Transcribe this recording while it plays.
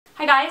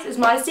Hi guys, it's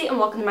Modesty and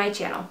welcome to my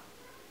channel.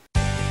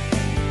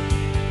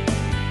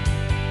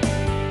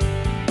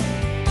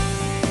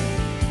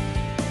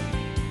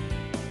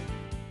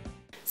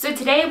 So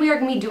today we are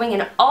going to be doing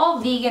an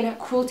all vegan,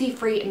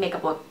 cruelty-free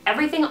makeup look.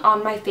 Everything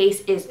on my face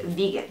is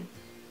vegan.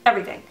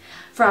 Everything.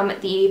 From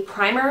the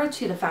primer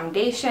to the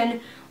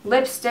foundation,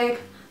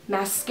 lipstick,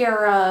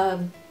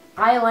 mascara,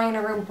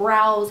 eyeliner,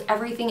 brows,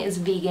 everything is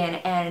vegan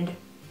and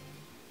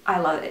I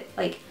love it.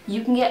 Like,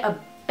 you can get a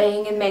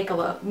banging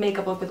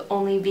makeup look with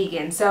only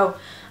vegan. So,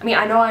 I mean,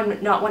 I know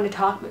I'm not one to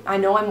talk, I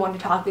know I'm one to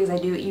talk because I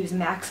do use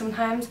MAC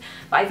sometimes,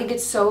 but I think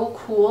it's so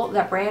cool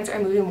that brands are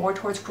moving more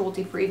towards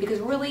cruelty-free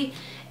because really,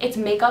 its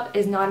makeup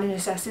is not a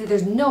necessity.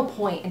 There's no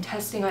point in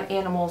testing on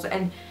animals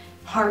and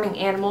harming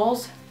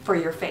animals for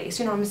your face,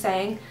 you know what I'm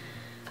saying?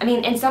 I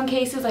mean, in some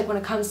cases, like when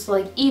it comes to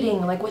like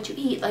eating, like what you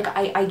eat, like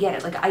I get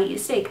it. Like I eat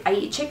steak, I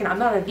eat chicken, I'm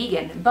not a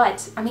vegan,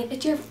 but I mean,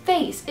 it's your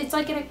face. It's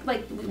like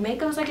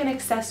makeup's like an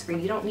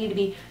accessory. You don't need to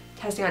be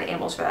testing on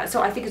animals for that.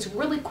 So I think it's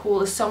really cool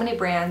that so many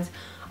brands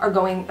are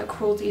going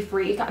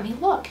cruelty-free. I mean,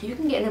 look, you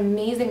can get an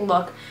amazing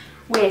look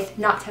with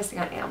not testing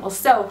on animals.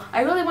 So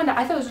I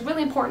thought it was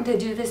really important to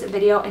do this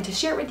video and to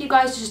share it with you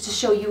guys just to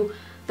show you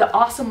the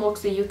awesome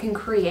looks that you can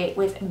create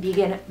with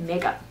vegan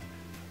makeup.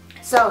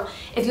 So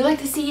if you'd like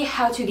to see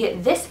how to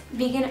get this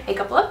vegan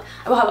makeup look,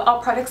 I will have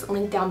all products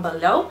linked down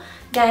below.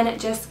 Then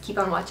just keep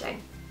on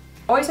watching.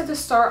 Always have to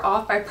start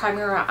off by priming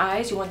your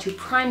eyes. You want to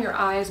prime your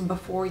eyes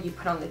before you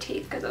put on the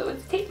tape because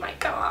otherwise the tape might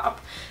come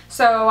off.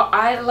 So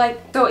a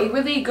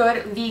really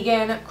good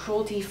vegan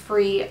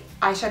cruelty-free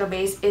eyeshadow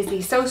base is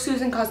the So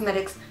Susan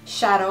Cosmetics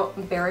Shadow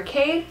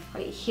Barricade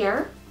right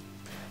here.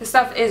 This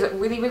stuff is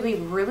really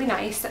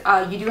nice.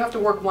 You do have to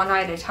work one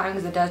eye at a time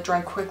because it does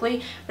dry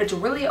quickly, but it's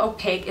really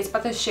opaque. It's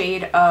about the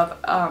shade of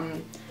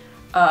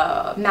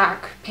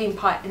MAC Paint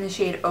Pot in the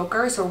shade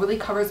Ochre, so it really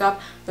covers up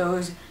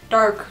those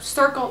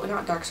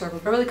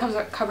really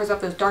covers up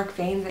those dark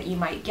veins that you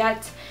might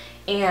get,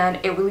 and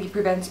it really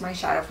prevents my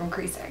shadow from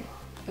creasing.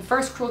 The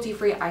first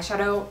cruelty-free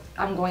eyeshadow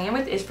I'm going in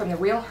with is from the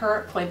Real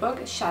Her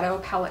Playbook Shadow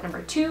Palette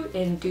number 2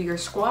 in Do Your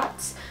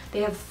Squats. They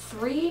have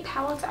 3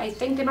 palettes. I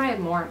think they might have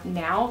more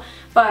now,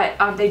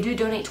 but they do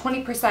donate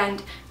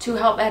 20% to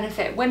help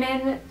benefit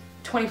women.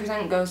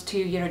 20% goes to,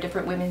 you know,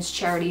 different women's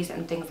charities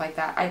and things like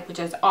that, which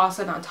is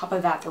awesome. On top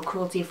of that, they're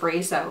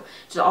cruelty-free, so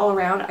just all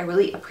around, I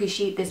really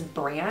appreciate this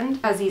brand.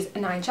 It has these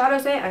 9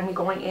 shadows in it. I'm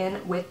going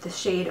in with the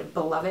shade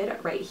Beloved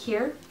right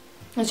here.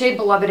 The shade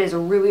Beloved is a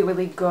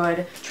really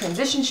good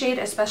transition shade,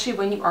 especially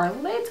when you are a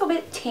little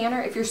bit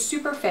tanner. If you're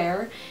super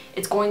fair,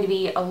 it's going to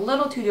be a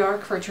little too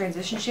dark for a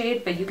transition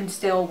shade, but you can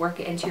still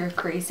work it into your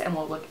crease and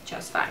will look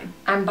just fine.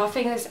 I'm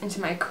buffing this into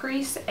my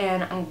crease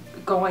and I'm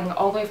going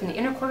all the way from the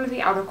inner corner to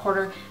the outer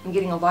corner. I'm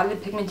getting a lot of the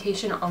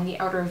pigmentation on the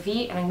outer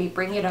V and I'm going to be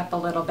bringing it up a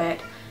little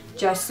bit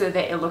just so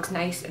that it looks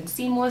nice and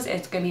seamless.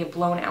 It's going to be a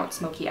blown out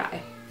smoky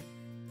eye.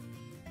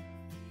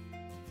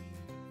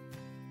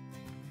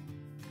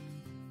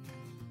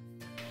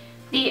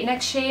 The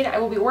next shade I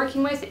will be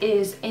working with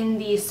is in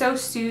the So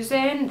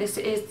Susan. This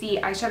is the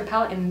eyeshadow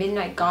palette in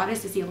Midnight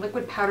Goddess. It's the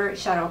liquid powder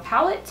shadow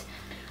palette.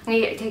 I'm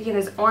going to be taking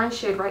this orange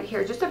shade right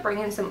here just to bring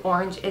in some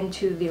orange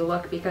into the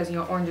look because, you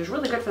know, orange is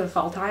really good for the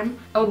fall time.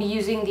 I will be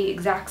using the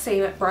exact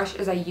same brush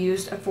as I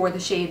used for the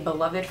shade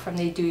Beloved from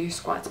the Do Your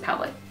Squats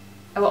palette.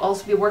 I will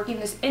also be working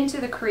this into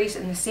the crease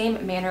in the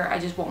same manner. I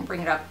just won't bring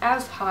it up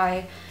as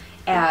high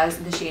as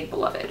the shade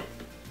Beloved.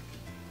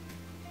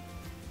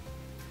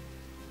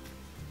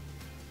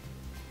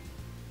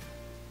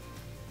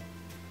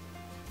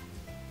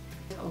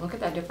 Look at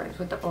that difference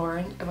with the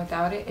orange and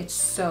without it. It's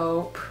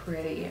so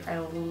pretty. I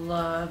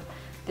love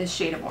this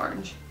shade of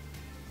orange.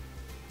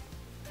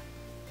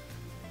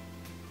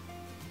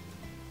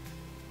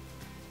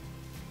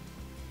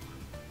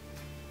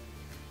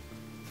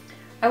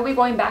 I will be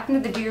going back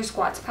into the Do Your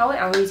Squats palette.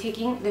 I will be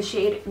taking the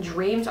shade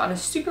Dreams on a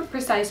super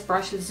precise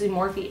brush. This is the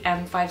Morphe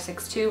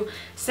M562.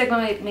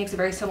 Sigma makes a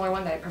very similar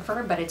one that I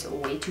prefer, but it's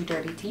way too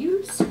dirty to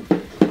use.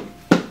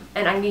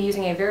 And I'm going to be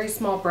using a very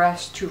small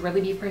brush to really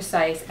be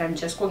precise, and I'm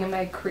just going in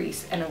my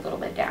crease and a little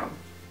bit down.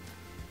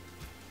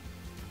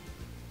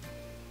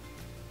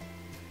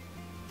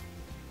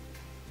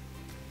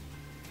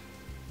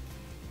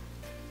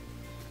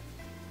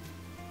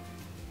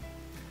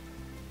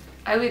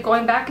 I will be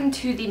going back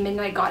into the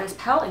Midnight Goddess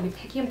palette and be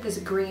picking up this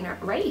green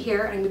right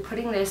here, and I'll be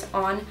putting this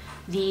on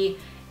the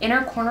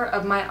inner corner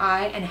of my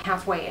eye and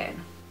halfway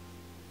in.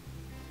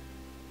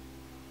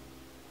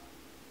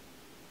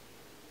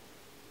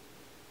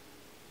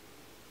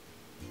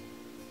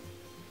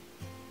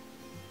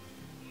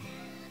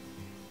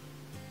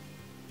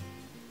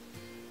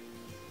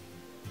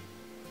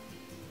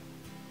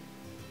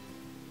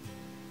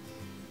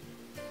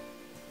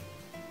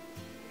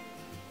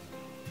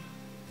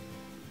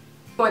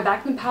 Going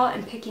back in the palette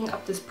and picking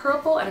up this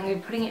purple, and I'm going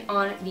to be putting it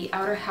on the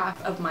outer half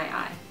of my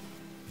eye.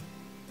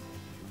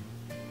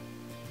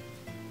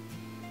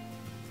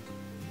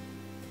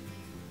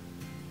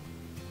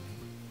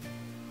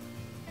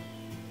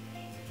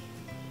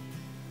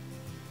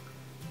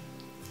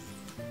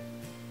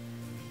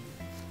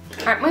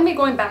 Alright, I'm going to be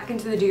going back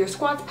into the Do Your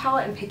Squats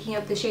palette and picking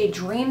up the shade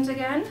Dreams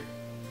again.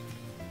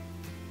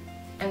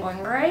 And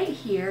going right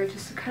here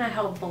just to kind of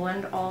help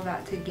blend all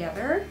that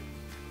together.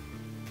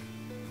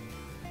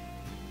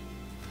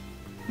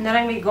 And then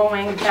I'm going to be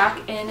going back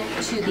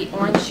into the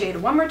orange shade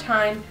one more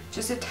time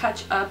just to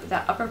touch up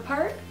that upper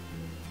part.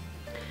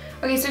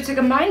 Okay, so to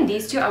combine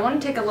these two, I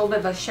want to take a little bit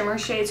of a shimmer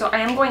shade. So I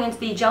am going into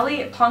the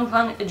Jelly Plum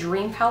Plum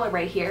Dream palette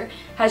right here.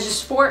 It has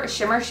just 4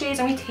 shimmer shades.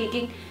 I'm going to be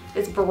taking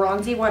this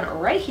bronzy one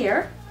right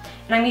here.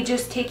 And I'm going to be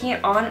just taking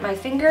it on my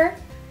finger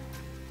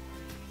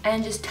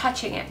and just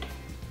touching it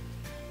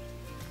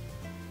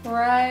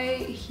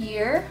right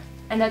here.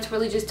 And that's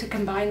really just to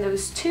combine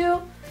those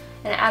two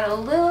and add a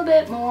little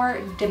bit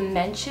more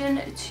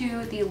dimension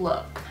to the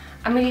look.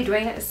 I'm going to be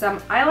doing some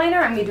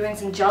eyeliner. I'm going to be doing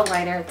some gel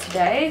liner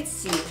today to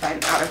see if I'm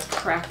out of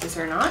practice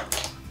or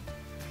not.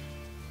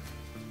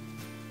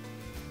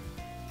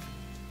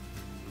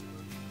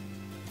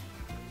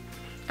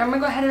 I'm going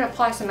to go ahead and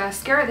apply some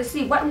mascara. This is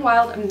the Wet n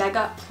Wild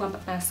Mega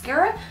Plump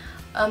Mascara.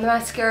 The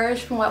mascaras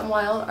from Wet n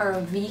Wild are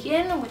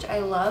vegan, which I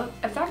love.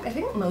 In fact, I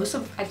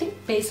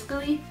think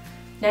basically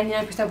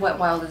 99% of Wet n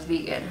Wild is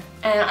vegan.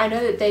 And I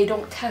know that they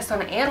don't test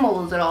on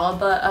animals at all,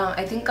 but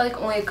I think like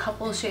only a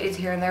couple shades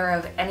here and there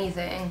of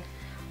anything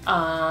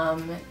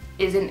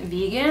isn't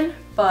vegan.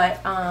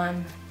 But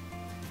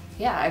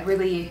yeah, I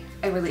really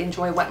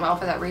enjoy Wet n Wild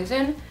for that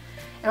reason.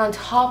 And on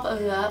top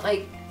of that,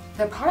 like,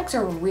 their products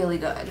are really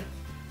good.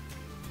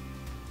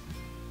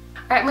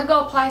 Alright, I'm gonna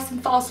go apply some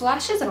false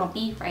lashes and I'll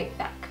be right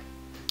back.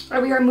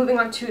 Alright, we are moving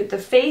on to the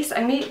face.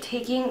 I'm going to be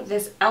taking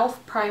this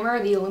e.l.f.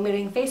 primer, the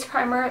Illuminating Face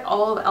Primer.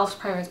 All of e.l.f.'s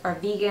primers are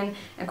vegan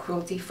and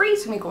cruelty free,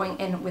 so I'm going to be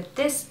going in with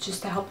this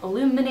just to help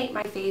illuminate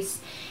my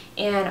face.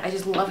 And I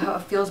just love how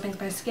it feels, makes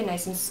my skin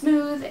nice and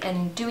smooth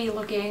and dewy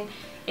looking.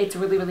 It's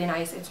really, really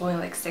nice. It's only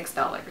like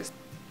 $6.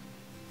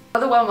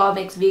 Other Wet n Wild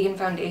makes vegan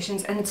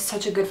foundations, and it's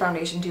such a good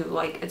foundation too.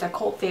 Like, it's a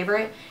cult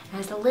favorite. It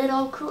has the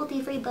little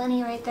cruelty-free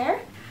bunny right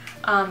there.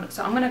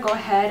 So I'm going to go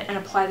ahead and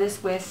apply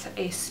this with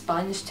a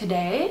sponge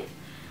today.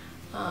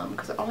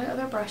 Because all my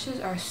other brushes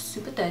are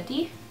super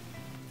dirty.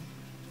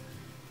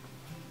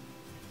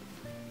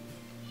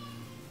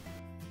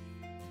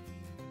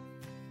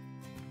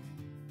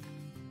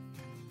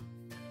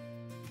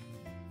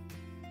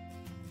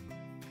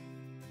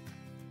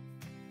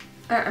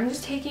 Alright, I'm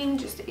just taking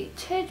just a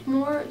tid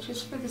more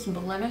just for this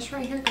blemish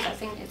right here because I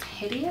think it's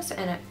hideous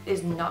and it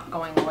is not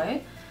going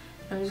away.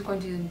 I'm just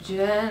going to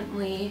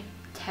gently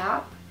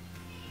tap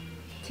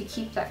to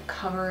keep that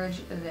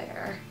coverage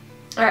there.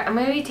 Alright, I'm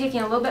going to be taking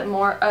a little bit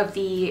more of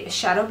the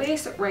shadow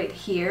base right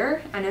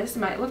here. I know this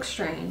might look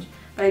strange,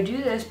 but I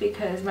do this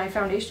because my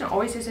foundation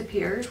always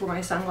disappears where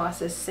my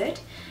sunglasses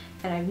sit.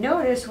 And I've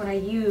noticed when I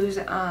use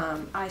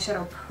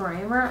eyeshadow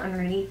primer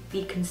underneath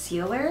the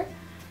concealer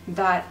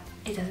that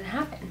it doesn't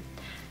happen.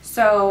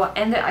 So,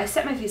 and I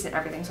set my face and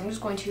everything, so I'm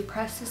just going to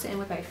press this in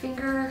with my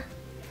finger.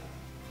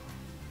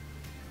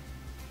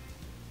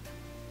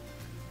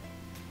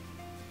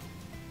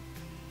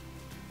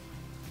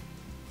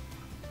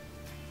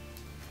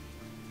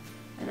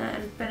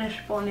 Finish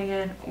blending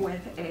in with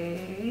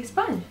a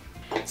sponge.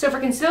 So for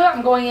concealer,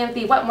 I'm going in with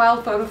the Wet n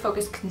Wild Photo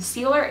Focus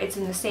Concealer. It's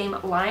in the same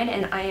line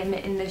and I am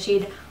in the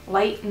shade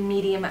Light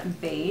Medium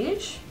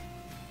Beige.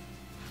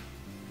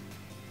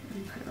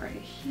 And put it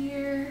right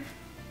here.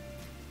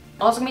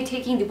 I'm also going to be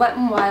taking the Wet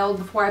n Wild,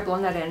 before I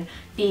blend that in,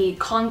 the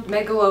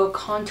Megalo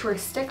Contour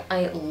Stick.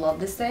 I love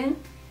this thing.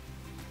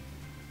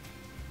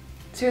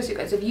 Seriously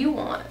guys, if you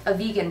want a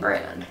vegan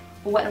brand,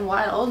 Wet n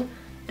Wild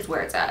is where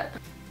it's at.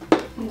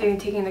 I'm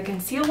taking the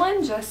conceal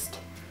one just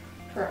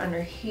for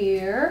under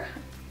here,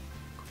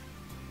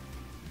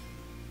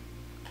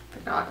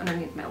 but not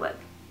underneath my lip.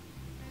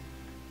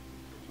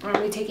 I'm going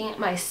to be taking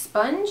my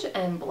sponge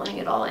and blending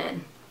it all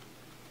in.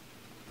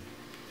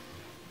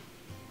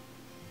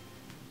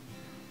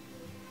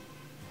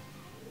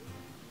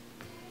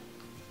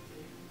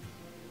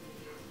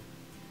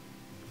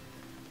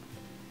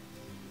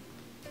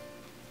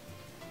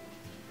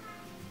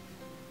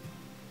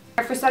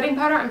 For setting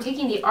powder, I'm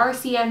taking the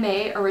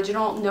RCMA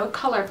Original No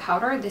Color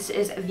Powder. This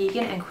is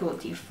vegan and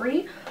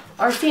cruelty-free.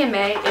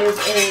 RCMA is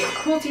a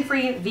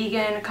cruelty-free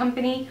vegan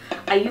company.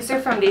 I use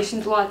their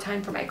foundations a lot of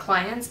time for my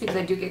clients because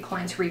I do get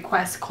clients who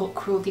request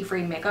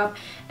cruelty-free makeup,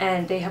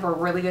 and they have a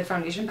really good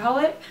foundation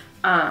palette.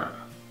 And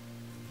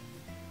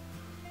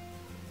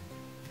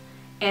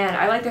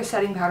I like their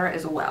setting powder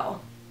as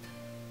well.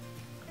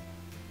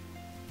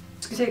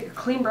 Just gonna take a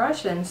clean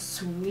brush and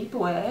sweep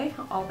away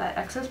all that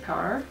excess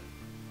powder.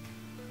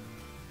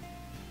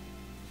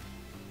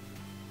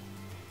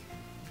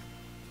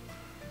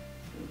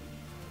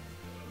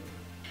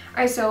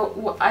 Alright,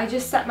 so I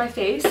just set my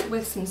face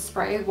with some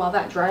spray. While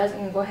that dries, I'm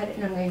going to go ahead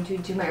and I'm going to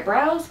do my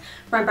brows.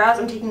 For my brows,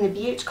 I'm taking the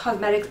BH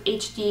Cosmetics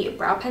HD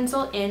Brow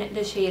Pencil in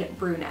the shade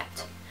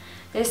Brunette.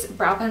 This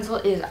brow pencil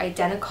is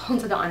identical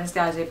to the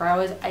Anastasia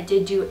brows. I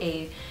did do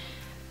a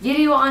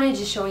video on it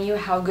just showing you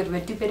how good of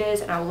a dupe it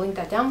is, and I will link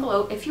that down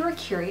below if you are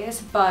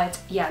curious. But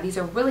yeah, these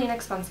are really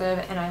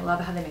inexpensive and I love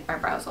how they make my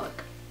brows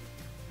look.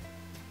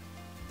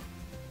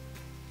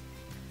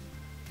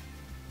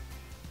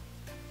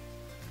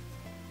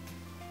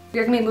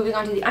 We're going to be moving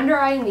on to the under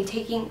eye and be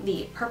taking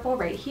the purple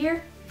right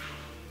here.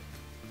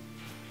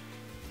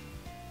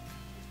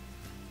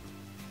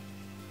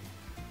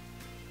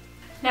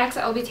 Next,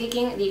 I'll be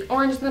taking the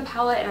orange in the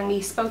palette and I'm going to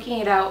be smoking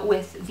it out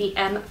with the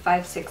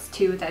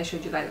M562 that I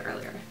showed you guys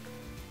earlier.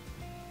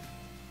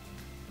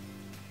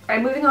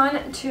 Alright, moving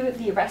on to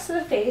the rest of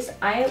the face,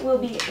 I will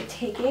be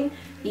taking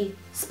the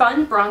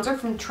Spun Bronzer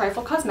from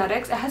Trifle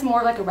Cosmetics. It has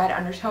more like a red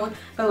undertone,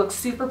 but it looks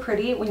super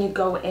pretty when you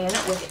go in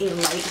with a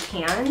light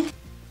hand.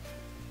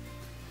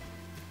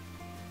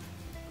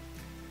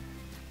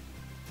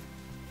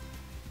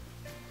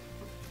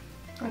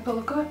 But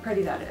look how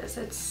pretty that is.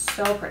 It's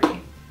so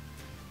pretty.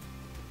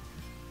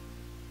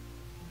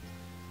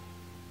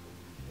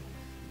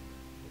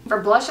 For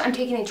blush, I'm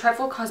taking the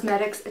Trifle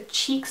Cosmetics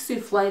Cheek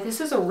Souffle.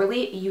 This is a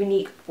really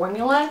unique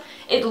formula.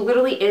 It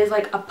literally is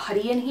like a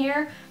putty in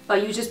here,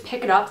 but you just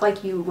pick it up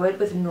like you would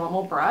with a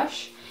normal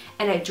brush,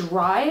 and it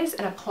dries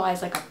and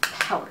applies like a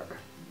powder.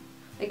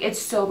 Like,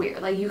 it's so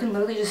weird. Like, you can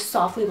literally just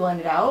softly blend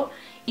it out,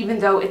 even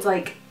though it's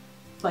like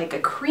a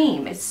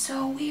cream. It's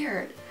so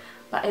weird,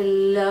 but I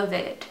love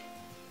it.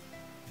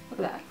 Look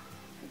at that.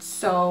 It's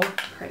so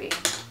pretty.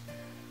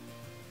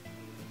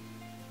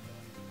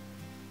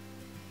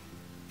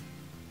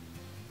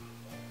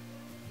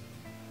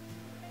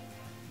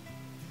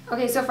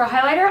 Okay, so for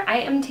highlighter, I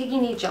am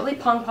taking the Jelly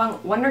Pong Pong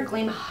Wonder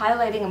Gleam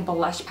Highlighting and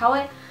Blush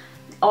Palette.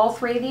 All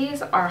three of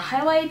these are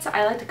highlights.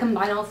 I like to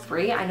combine all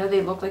three. I know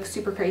they look like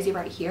super crazy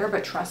right here,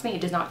 but trust me,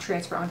 it does not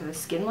transfer onto the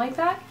skin like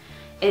that.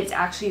 It's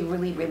actually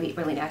really, really,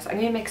 really nice. I'm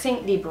going to be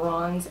mixing the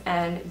bronze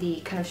and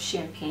the kind of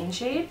champagne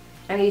shade.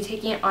 I'm going to be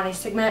taking it on a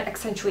Sigma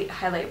Accentuate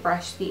Highlight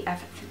Brush, the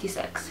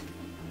F56.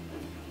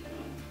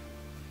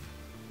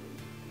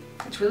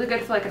 It's really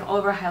good for like an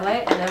all-over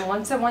highlight, and then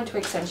once I want to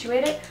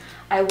accentuate it,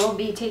 I will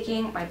be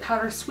taking my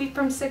Powder Sweep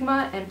from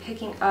Sigma and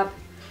picking up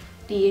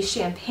the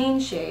champagne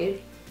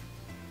shade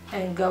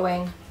and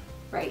going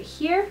right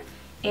here,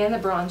 and the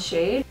bronze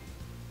shade.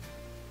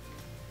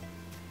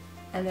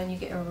 And then you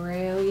get a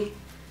really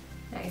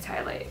nice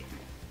highlight.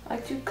 I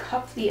like to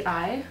cup the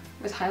eye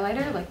with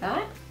highlighter like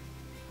that.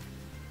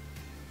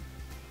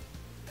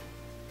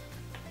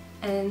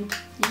 And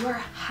you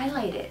are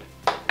highlighted.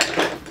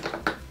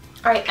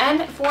 Alright,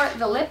 and for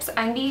the lips,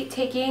 I'm going to be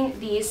taking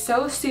the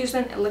So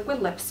Susan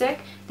Liquid Lipstick.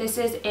 This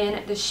is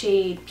in the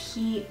shade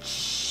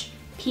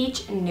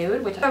Peach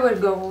Nude, which I would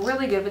go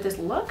really good with this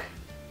look.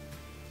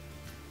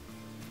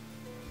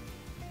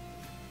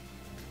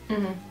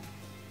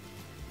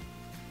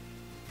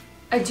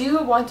 I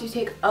do want to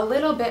take a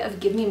little bit of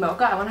Give Me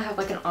Mocha. I want to have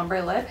like an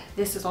ombre lip.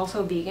 This is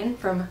also vegan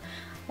from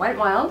Wet n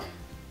Wild.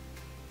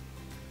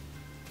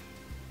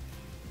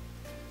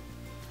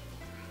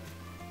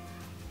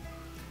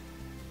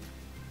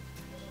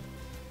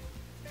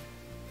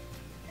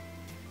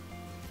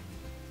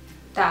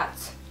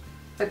 That's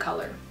the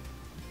color.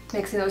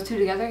 Mixing those two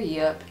together,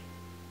 yep.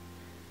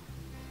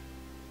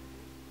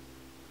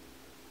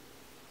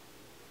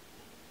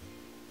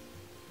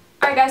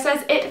 Alright guys, so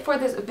that's it for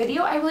this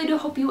video. I really do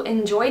hope you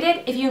enjoyed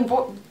it. If you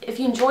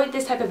enjoyed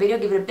this type of video,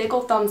 give it a big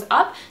ol' thumbs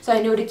up so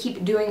I know to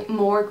keep doing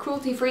more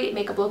cruelty-free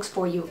makeup looks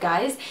for you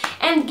guys.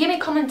 And give me a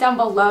comment down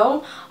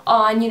below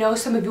on, you know,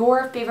 some of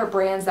your favorite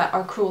brands that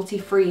are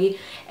cruelty-free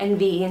and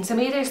vegan. So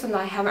maybe there's some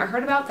that I haven't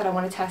heard about that I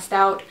want to test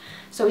out.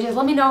 So just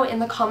let me know in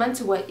the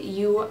comments what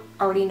you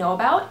already know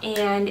about.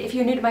 And if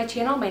you're new to my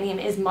channel, my name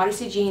is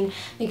Modesty Jean.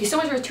 Thank you so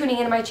much for tuning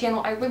into my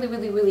channel. I really,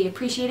 really, really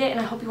appreciate it. And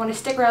I hope you want to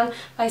stick around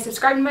by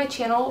subscribing to my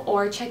channel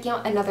or checking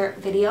out another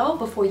video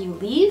before you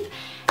leave.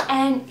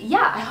 And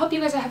yeah, I hope you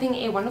guys are having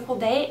a wonderful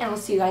day, and I'll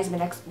see you guys in the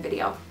next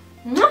video.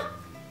 Mwah!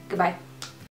 Goodbye.